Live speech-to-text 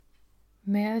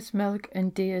Mare's milk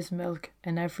and deer's milk,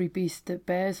 and every beast that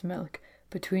bears milk,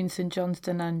 between St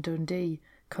Johnstone and Dundee,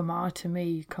 come are to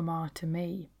me, come are to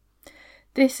me.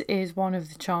 This is one of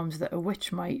the charms that a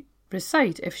witch might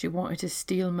recite if she wanted to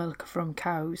steal milk from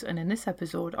cows, and in this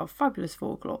episode of Fabulous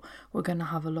Folklore we're going to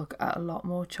have a look at a lot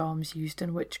more charms used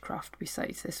in witchcraft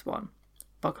besides this one.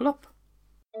 Buckle up.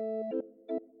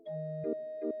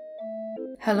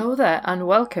 Hello there and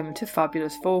welcome to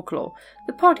Fabulous Folklore,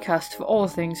 the podcast for all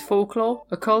things folklore,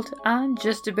 occult and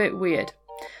just a bit weird.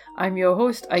 I'm your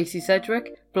host Icy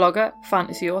Sedgwick, blogger,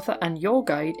 fantasy author and your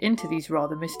guide into these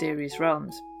rather mysterious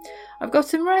realms. I've got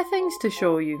some rare things to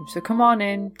show you, so come on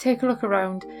in, take a look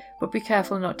around, but be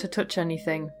careful not to touch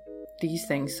anything. These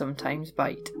things sometimes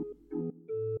bite.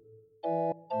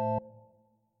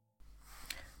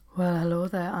 Well, hello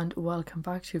there and welcome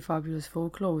back to Fabulous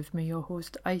Folklore with me, your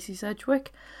host Icy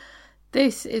Sedgwick.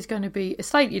 This is going to be a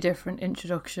slightly different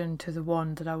introduction to the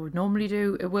one that I would normally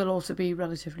do. It will also be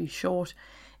relatively short.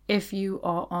 If you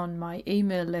are on my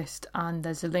email list, and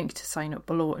there's a link to sign up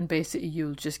below, and basically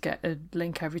you'll just get a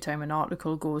link every time an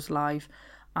article goes live,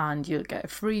 and you'll get a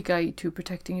free guide to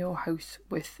protecting your house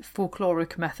with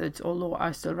folkloric methods, although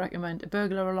I still recommend a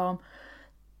burglar alarm,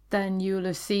 then you'll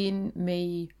have seen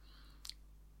me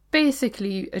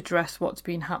basically address what's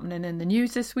been happening in the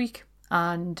news this week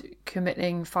and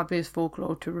committing Fabulous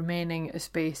Folklore to remaining a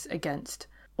space against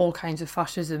all kinds of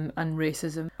fascism and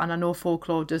racism. And I know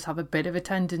folklore does have a bit of a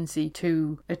tendency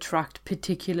to attract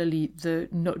particularly the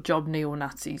nutjob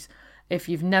neo-Nazis. If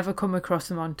you've never come across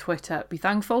them on Twitter, be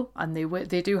thankful, and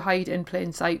they do hide in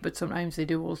plain sight, but sometimes they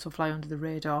do also fly under the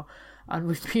radar, and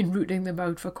we've been rooting them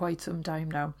out for quite some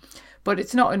time now. But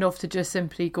it's not enough to just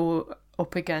simply go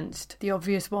up against the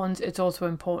obvious ones. It's also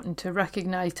important to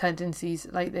recognise tendencies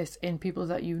like this in people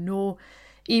that you know,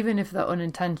 even if they're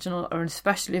unintentional, or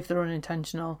especially if they're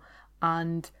unintentional,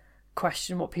 and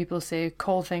question what people say,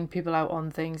 call people out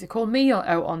on things, call me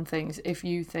out on things if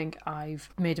you think I've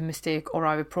made a mistake or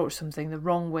I've approached something the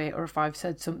wrong way, or if I've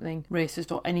said something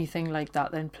racist or anything like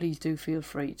that, then please do feel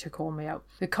free to call me out.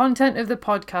 The content of the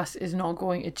podcast is not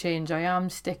going to change. I am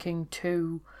sticking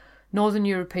to Northern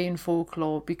European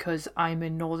folklore because I'm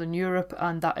in Northern Europe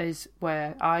and that is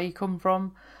where I come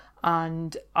from,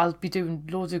 and I'll be doing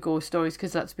loads of ghost stories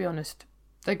because, let's be honest,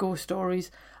 they're ghost stories,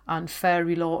 and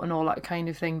fairy lore and all that kind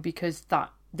of thing, because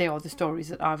they are the stories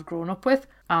that I've grown up with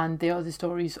and they are the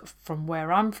stories from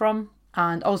where I'm from.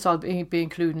 And also I'll be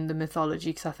including the mythology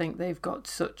because I think they've got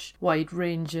such wide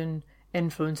ranging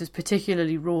influences,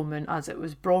 particularly Roman, as it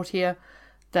was brought here.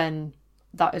 Then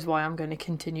that is why I'm going to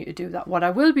continue to do that. What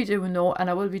I will be doing though, and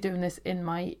I will be doing this in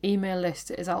my email list,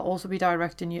 is I'll also be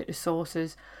directing you to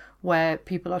sources where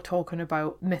people are talking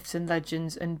about myths and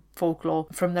legends and folklore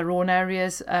from their own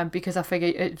areas, because I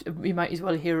figure we might as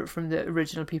well hear it from the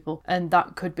original people. And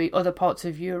that could be other parts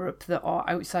of Europe that are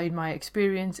outside my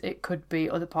experience. It could be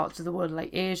other parts of the world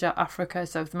like Asia, Africa,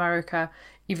 South America,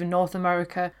 even North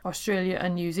America, Australia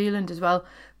and New Zealand as well,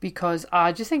 because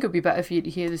I just think it would be better for you to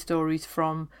hear the stories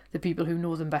from the people who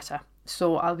know them better.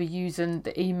 So I'll be using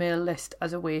the email list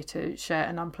as a way to share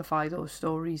and amplify those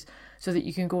stories so that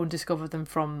you can go and discover them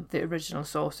from the original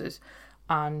sources.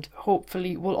 And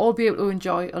hopefully we'll all be able to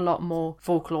enjoy a lot more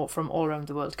folklore from all around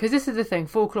the world. Because this is the thing,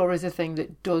 folklore is a thing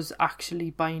that does actually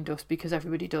bind us, because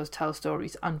everybody does tell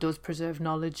stories and does preserve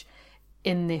knowledge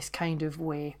in this kind of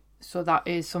way. So that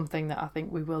is something that I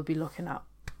think we will be looking at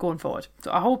going forward.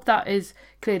 So I hope that is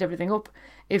cleared everything up.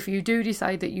 If you do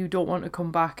decide that you don't want to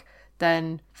come back,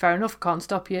 then fair enough, can't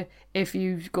stop you. If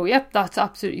you go, yep, that's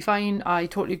absolutely fine, I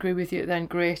totally agree with you, then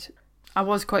great. I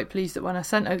was quite pleased that when I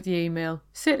sent out the email,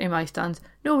 certainly my stance,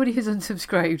 nobody has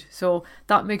unsubscribed. So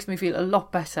that makes me feel a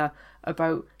lot better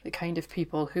about the kind of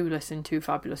people who listen to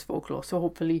Fabulous Folklore. So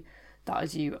hopefully that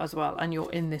is you as well, and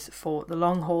you're in this for the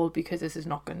long haul, because this is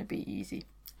not going to be easy.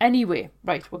 Anyway,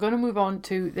 right, we're going to move on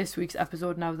to this week's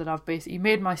episode now that I've basically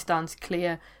made my stance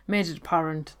clear, made it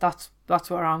apparent. That's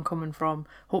where I'm coming from.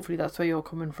 Hopefully that's where you're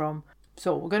coming from.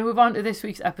 So we're going to move on to this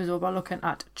week's episode by looking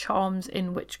at charms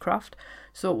in witchcraft.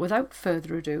 So without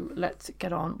further ado, let's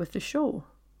get on with the show.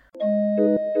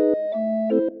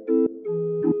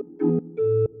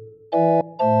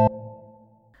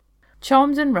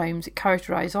 Charms and rhymes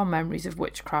characterise our memories of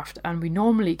witchcraft, and we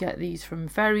normally get these from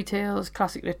fairy tales,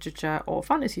 classic literature or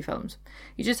fantasy films.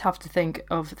 You just have to think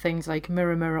of things like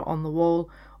Mirror Mirror on the Wall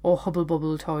or Hubble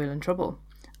Bubble Toil and Trouble.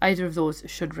 Either of those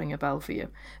should ring a bell for you.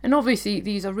 And obviously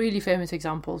these are really famous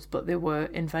examples, but they were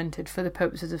invented for the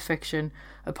purposes of fiction.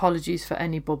 Apologies for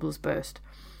any bubbles burst.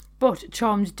 But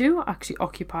charms do actually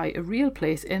occupy a real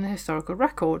place in the historical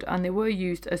record, and they were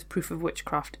used as proof of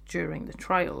witchcraft during the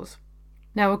trials.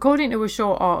 Now, according to a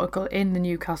short article in the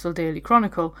Newcastle Daily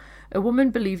Chronicle, a woman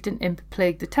believed an imp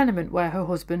plagued the tenement where her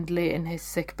husband lay in his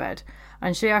sickbed,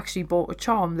 and she actually bought a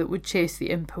charm that would chase the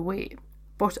imp away.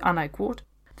 But, and I quote,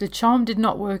 "The charm did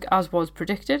not work as was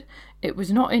predicted. It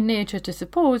was not in nature to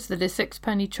suppose that a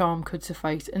sixpenny charm could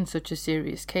suffice in such a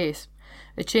serious case.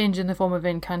 A change in the form of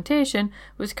incantation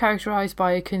was characterised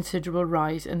by a considerable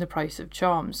rise in the price of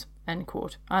charms." End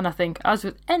quote. And I think, as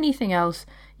with anything else,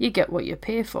 you get what you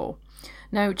pay for.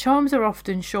 Now, charms are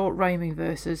often short rhyming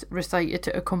verses recited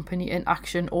to accompany an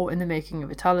action or in the making of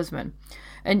a talisman.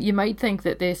 And you might think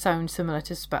that they sound similar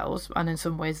to spells, and in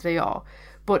some ways they are.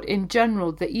 But in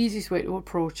general, the easiest way to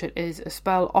approach it is a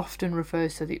spell often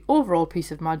refers to the overall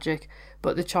piece of magic,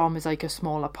 but the charm is like a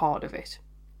smaller part of it.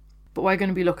 But we're going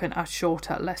to be looking at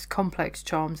shorter, less complex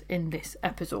charms in this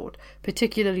episode,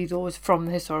 particularly those from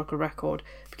the historical record,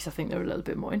 because I think they're a little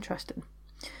bit more interesting.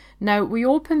 Now, we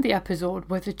opened the episode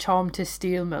with a charm to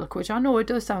steal milk, which I know it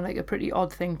does sound like a pretty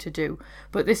odd thing to do,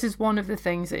 but this is one of the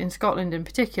things that in Scotland in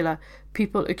particular,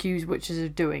 people accuse witches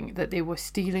of doing, that they were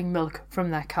stealing milk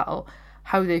from their cattle.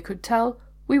 How they could tell,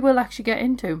 we will actually get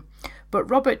into. But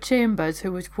Robert Chambers,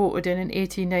 who was quoted in an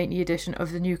 1890 edition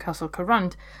of the Newcastle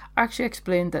Courant, actually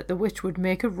explained that the witch would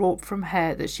make a rope from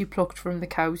hair that she plucked from the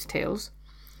cow's tails.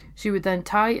 She would then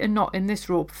tie a knot in this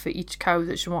rope for each cow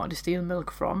that she wanted to steal milk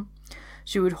from.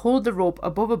 She would hold the rope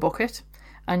above a bucket,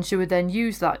 and she would then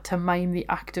use that to mime the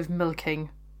act of milking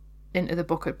into the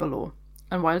bucket below.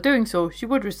 And while doing so, she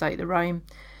would recite the rhyme,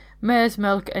 "Mare's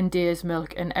milk and deer's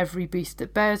milk and every beast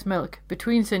that bears milk,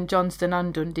 between St Johnstone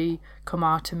and Dundee, come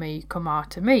out to me, come out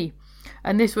to me."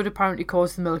 And this would apparently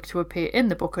cause the milk to appear in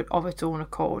the bucket of its own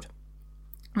accord.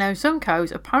 Now, some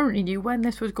cows apparently knew when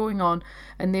this was going on,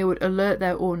 and they would alert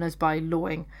their owners by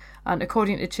lowing. And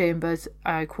according to Chambers,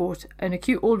 I quote, "An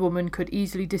acute old woman could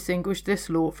easily distinguish this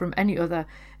low from any other,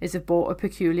 as it bore a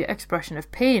peculiar expression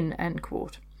of pain," end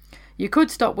quote. You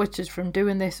could stop witches from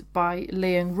doing this by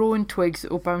laying rowan twigs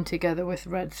that were bound together with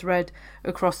red thread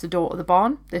across the door of the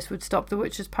barn. This would stop the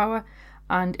witch's power.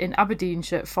 And in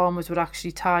Aberdeenshire, farmers would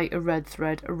actually tie a red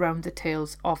thread around the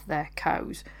tails of their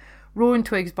cows. Rowan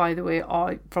twigs, by the way,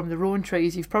 are from the rowan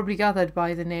trees. You've probably gathered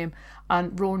by the name,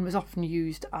 and rowan was often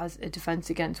used as a defence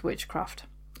against witchcraft.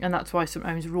 And that's why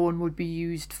sometimes rowan would be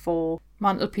used for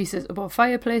mantelpieces above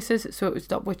fireplaces, so it would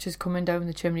stop witches coming down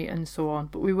the chimney and so on.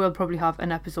 But we will probably have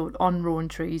an episode on rowan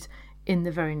trees in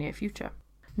the very near future.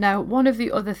 Now, one of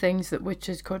the other things that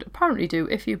witches could apparently do,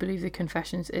 if you believe the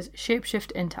confessions, is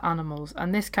shapeshift into animals,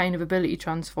 and this kind of ability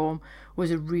transform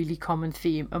was a really common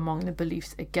theme among the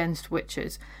beliefs against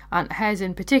witches, and hares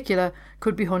in particular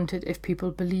could be hunted if people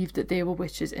believed that they were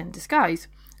witches in disguise,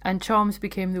 and charms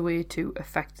became the way to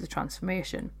effect the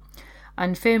transformation.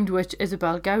 And famed witch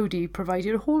Isabel Gowdy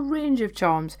provided a whole range of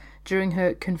charms during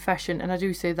her confession, and I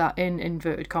do say that in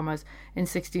inverted commas, in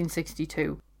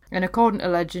 1662. And according to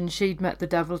legend, she'd met the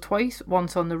devil twice,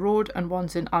 once on the road and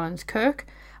once in Allen's Kirk,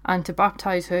 and to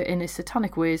baptise her in his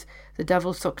satanic ways, the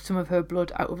devil sucked some of her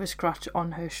blood out of a scratch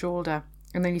on her shoulder,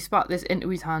 and then he spat this into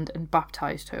his hand and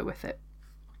baptised her with it.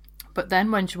 But then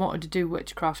when she wanted to do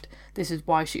witchcraft, this is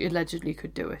why she allegedly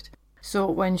could do it. So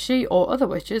when she or other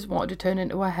witches wanted to turn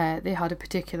into a hare, they had a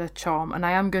particular charm, and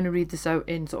I am going to read this out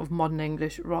in sort of modern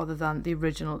English rather than the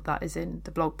original that is in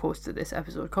the blog post that this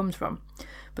episode comes from.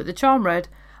 But the charm read,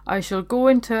 "I shall go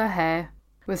into a hare,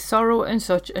 with sorrow and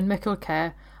such and mickle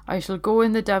care, I shall go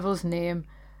in the devil's name,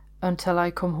 until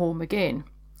I come home again."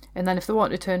 And then if they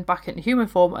want to turn back into human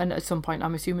form, and at some point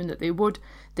I'm assuming that they would,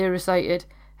 they recited,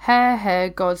 "Hare, hare,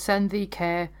 God send thee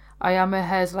care, I am a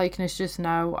hare's likeness just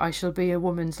now, I shall be a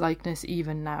woman's likeness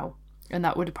even now." And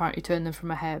that would apparently turn them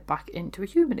from a hare back into a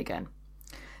human again.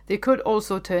 They could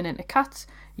also turn into cats,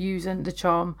 using the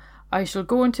charm, "I shall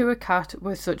go into a cat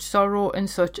with such sorrow and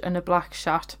such and a black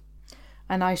shat,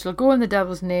 and I shall go in the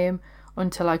devil's name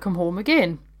until I come home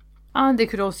again." And they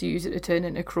could also use it to turn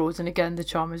into crows, and again the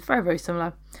charm is very, very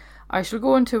similar. "I shall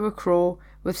go into a crow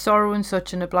with sorrow and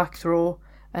such and a black throw,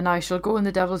 and I shall go in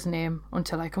the devil's name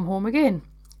until I come home again."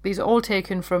 These are all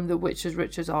taken from the Witches'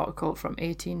 Riches article from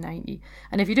 1890.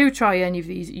 And if you do try any of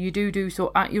these, you do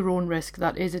so at your own risk.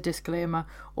 That is a disclaimer,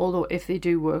 although if they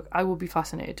do work, I will be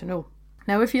fascinated to know.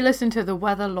 Now, if you listen to the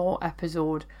Weather Law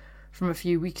episode from a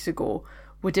few weeks ago,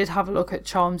 we did have a look at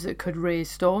charms that could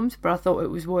raise storms, but I thought it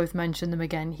was worth mentioning them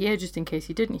again here, just in case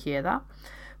you didn't hear that.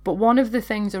 But one of the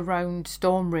things around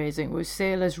storm raising was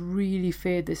sailors really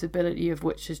feared this ability of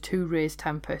witches to raise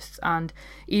tempests, and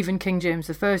even King James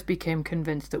I became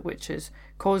convinced that witches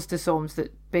caused the storms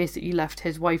that basically left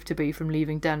his wife-to-be from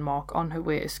leaving Denmark on her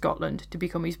way to Scotland to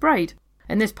become his bride.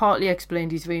 And this partly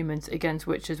explained his vehemence against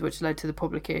witches, which led to the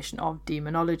publication of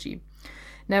Demonology.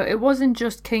 Now, it wasn't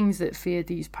just kings that feared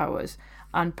these powers,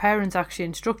 and parents actually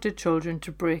instructed children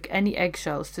to break any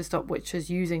eggshells to stop witches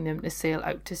using them to sail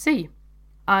out to sea.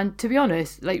 And to be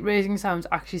honest, like, raising sounds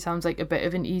actually sounds like a bit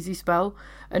of an easy spell,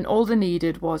 and all they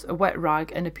needed was a wet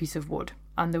rag and a piece of wood.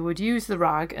 And they would use the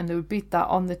rag and they would beat that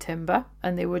on the timber,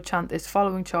 and they would chant this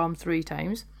following charm 3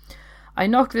 times. I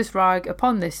knock this rag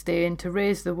upon this stone to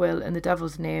raise the will in the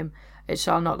devil's name, it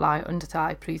shall not lie until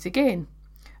I please again.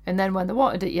 And then when they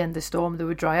wanted at the end of the storm, they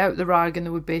would dry out the rag and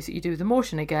they would basically do the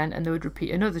motion again, and they would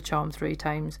repeat another charm 3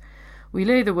 times. We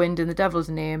lay the wind in the devil's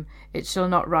name, it shall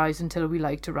not rise until we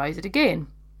like to rise it again.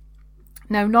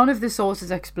 Now, none of the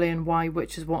sources explain why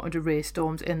witches wanted to raise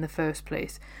storms in the first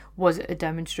place. Was it a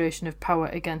demonstration of power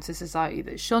against a society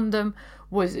that shunned them?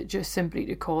 Was it just simply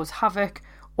to cause havoc?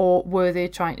 Or were they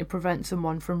trying to prevent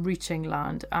someone from reaching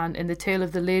land? And in the tale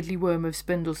of the Laidly Worm of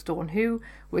Spindlestone Heugh,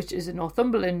 which is a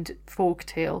Northumberland folk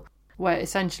tale, where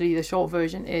essentially the short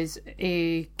version is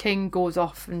a king goes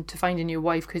off to find a new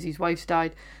wife because his wife's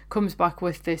died, comes back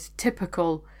with this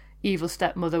typical evil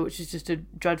stepmother, which is just a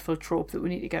dreadful trope that we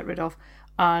need to get rid of,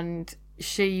 and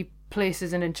she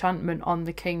places an enchantment on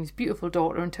the king's beautiful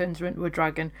daughter and turns her into a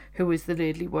dragon, who is the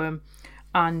Laidly Worm.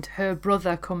 And her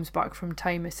brother comes back from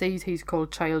time of seas, he's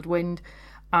called Child Wind,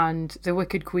 and the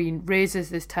Wicked Queen raises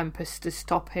this tempest to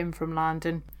stop him from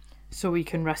landing so he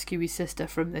can rescue his sister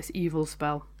from this evil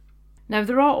spell. Now,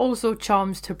 there are also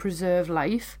charms to preserve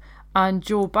life, and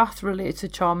Joe Bath relates a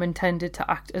charm intended to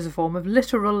act as a form of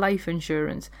literal life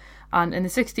insurance. And in the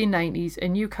 1690s, a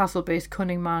Newcastle-based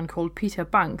cunning man called Peter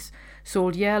Banks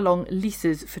sold year-long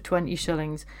leases for 20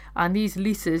 shillings, and these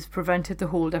leases prevented the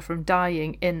holder from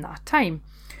dying in that time.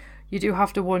 You do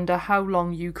have to wonder how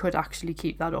long you could actually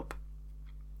keep that up.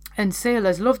 And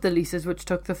sailors loved the leases, which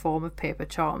took the form of paper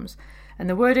charms. And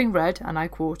the wording read, and I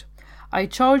quote, "I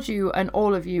charge you and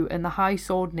all of you in the high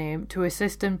sword name to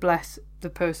assist and bless the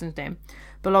person's name,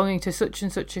 belonging to such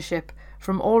and such a ship,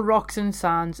 from all rocks and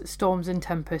sands, storms and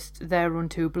tempests,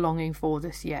 thereunto belonging for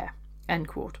this year." End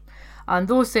quote. And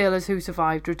those sailors who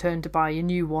survived returned to buy a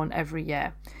new one every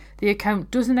year. The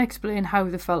account doesn't explain how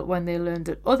they felt when they learned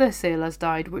that other sailors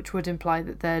died, which would imply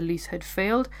that their lease had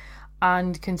failed,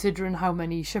 and considering how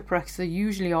many shipwrecks there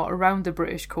usually are around the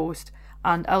British coast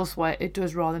and elsewhere, it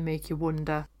does rather make you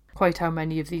wonder quite how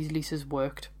many of these leases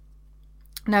worked.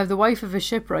 Now, the wife of a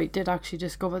shipwright did actually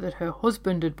discover that her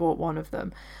husband had bought one of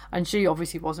them, and she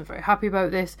obviously wasn't very happy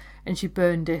about this, and she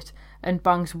burned it, and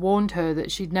Banks warned her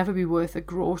that she'd never be worth a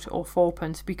groat or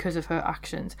 4pence because of her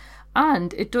actions.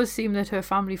 And it does seem that her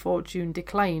family fortune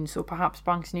declined, so perhaps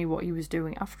Banks knew what he was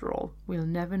doing after all. We'll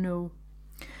never know.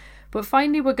 But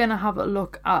finally, we're going to have a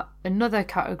look at another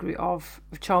category of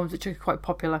charms which are quite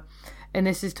popular, and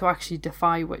this is to actually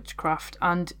defy witchcraft.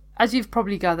 And as you've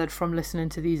probably gathered from listening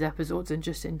to these episodes and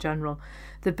just in general,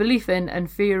 the belief in and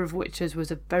fear of witches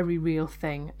was a very real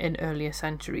thing in earlier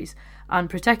centuries, and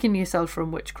protecting yourself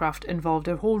from witchcraft involved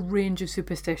a whole range of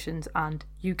superstitions and,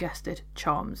 you guessed it,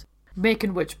 charms.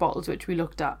 Making witch bottles, which we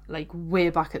looked at like way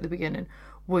back at the beginning,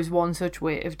 was one such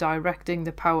way of directing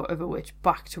the power of a witch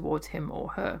back towards him or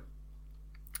her.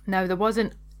 Now, there was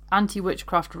an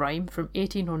anti-witchcraft rhyme from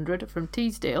 1800 from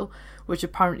Teesdale, which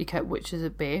apparently kept witches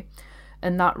at bay,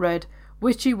 and that read,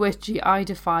 "Witchy, witchy, I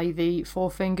defy thee, 4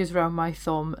 fingers round my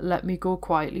thumb, let me go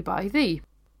quietly by thee."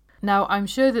 Now, I'm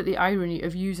sure that the irony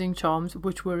of using charms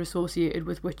which were associated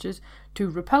with witches to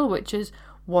repel witches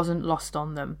wasn't lost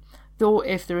on them, though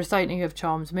if the reciting of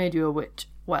charms made you a witch,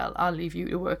 well, I'll leave you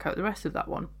to work out the rest of that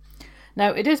one.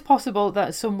 Now, it is possible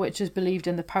that some witches believed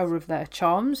in the power of their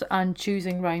charms, and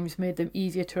choosing rhymes made them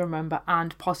easier to remember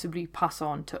and possibly pass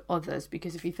on to others,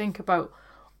 because if you think about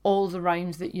all the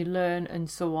rhymes that you learn and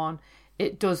so on,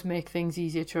 it does make things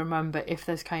easier to remember if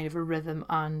there's kind of a rhythm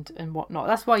and whatnot.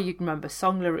 That's why you can remember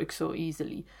song lyrics so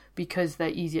easily, because they're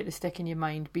easier to stick in your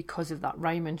mind because of that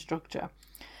rhyming structure.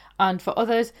 And for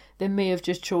others, they may have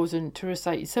just chosen to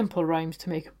recite simple rhymes to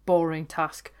make a boring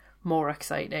task more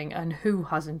exciting, and who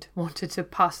hasn't wanted to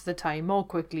pass the time more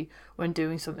quickly when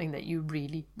doing something that you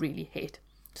really, really hate?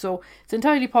 So it's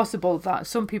entirely possible that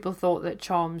some people thought that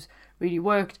charms really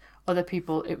worked, other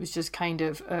people it was just kind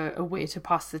of a way to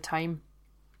pass the time.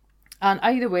 And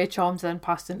either way, charms then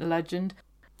passed into legend.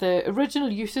 The original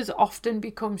uses often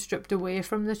become stripped away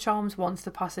from the charms once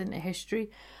they pass into history,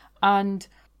 and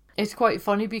it's quite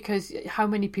funny because how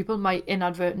many people might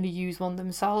inadvertently use one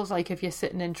themselves, like if you're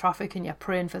sitting in traffic and you're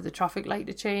praying for the traffic light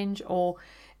to change, or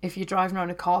if you're driving around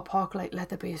a car park, like, let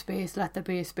there be a space, let there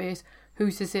be a space.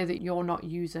 Who's to say that you're not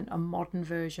using a modern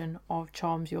version of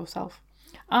charms yourself?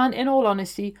 And in all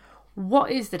honesty,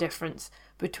 what is the difference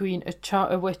between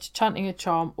a witch chanting a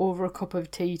charm over a cup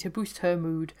of tea to boost her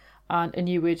mood and a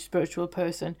New Age spiritual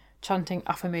person chanting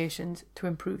affirmations to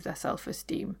improve their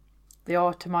self-esteem. They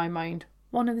are, to my mind,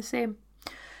 one and the same.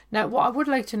 Now, what I would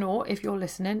like to know, if you're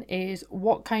listening, is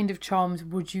what kind of charms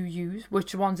would you use?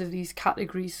 Which ones of these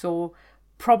categories? So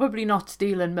probably not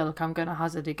stealing milk, I'm going to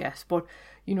hazard a guess. But,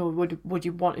 you know, would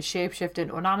you want to shapeshift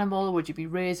into an animal? Would you be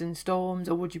raising storms?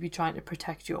 Or would you be trying to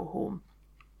protect your home?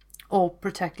 Or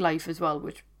protect life as well,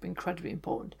 which is incredibly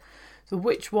important. So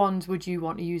which ones would you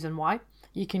want to use and why?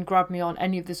 You can grab me on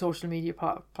any of the social media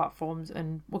platforms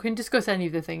and we can discuss any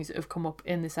of the things that have come up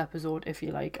in this episode if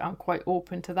you like. I'm quite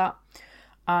open to that.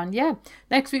 And yeah,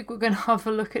 next week we're going to have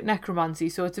a look at necromancy.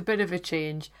 So it's a bit of a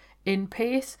change in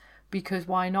pace, because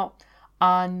why not?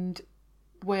 And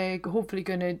we're hopefully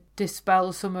going to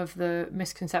dispel some of the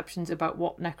misconceptions about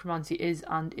what necromancy is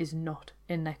and is not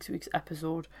in next week's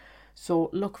episode. So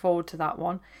look forward to that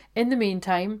one. In the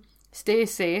meantime, stay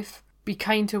safe, be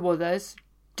kind to others,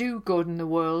 do good in the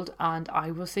world, and I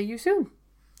will see you soon.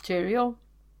 Cheerio.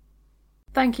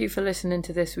 Thank you for listening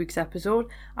to this week's episode.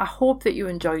 I hope that you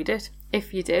enjoyed it.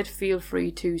 If you did, feel free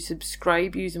to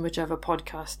subscribe using whichever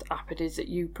podcast app it is that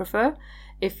you prefer.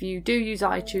 If you do use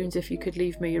iTunes, if you could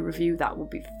leave me a review, that would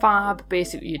be fab.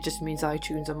 Basically, it just means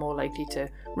iTunes are more likely to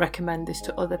recommend this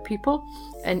to other people.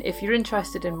 And if you're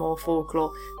interested in more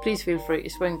folklore, please feel free to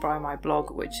swing by my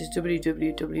blog, which is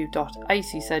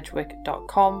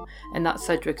www.icsedgwick.com, and that's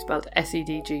Sedgwick spelled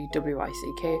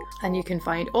Sedgwick. And you can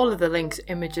find all of the links,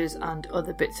 images, and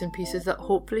other bits and pieces that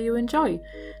hopefully you enjoy.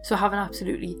 So have an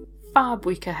absolutely fab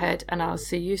week ahead, and I'll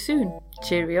see you soon.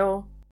 Cheerio.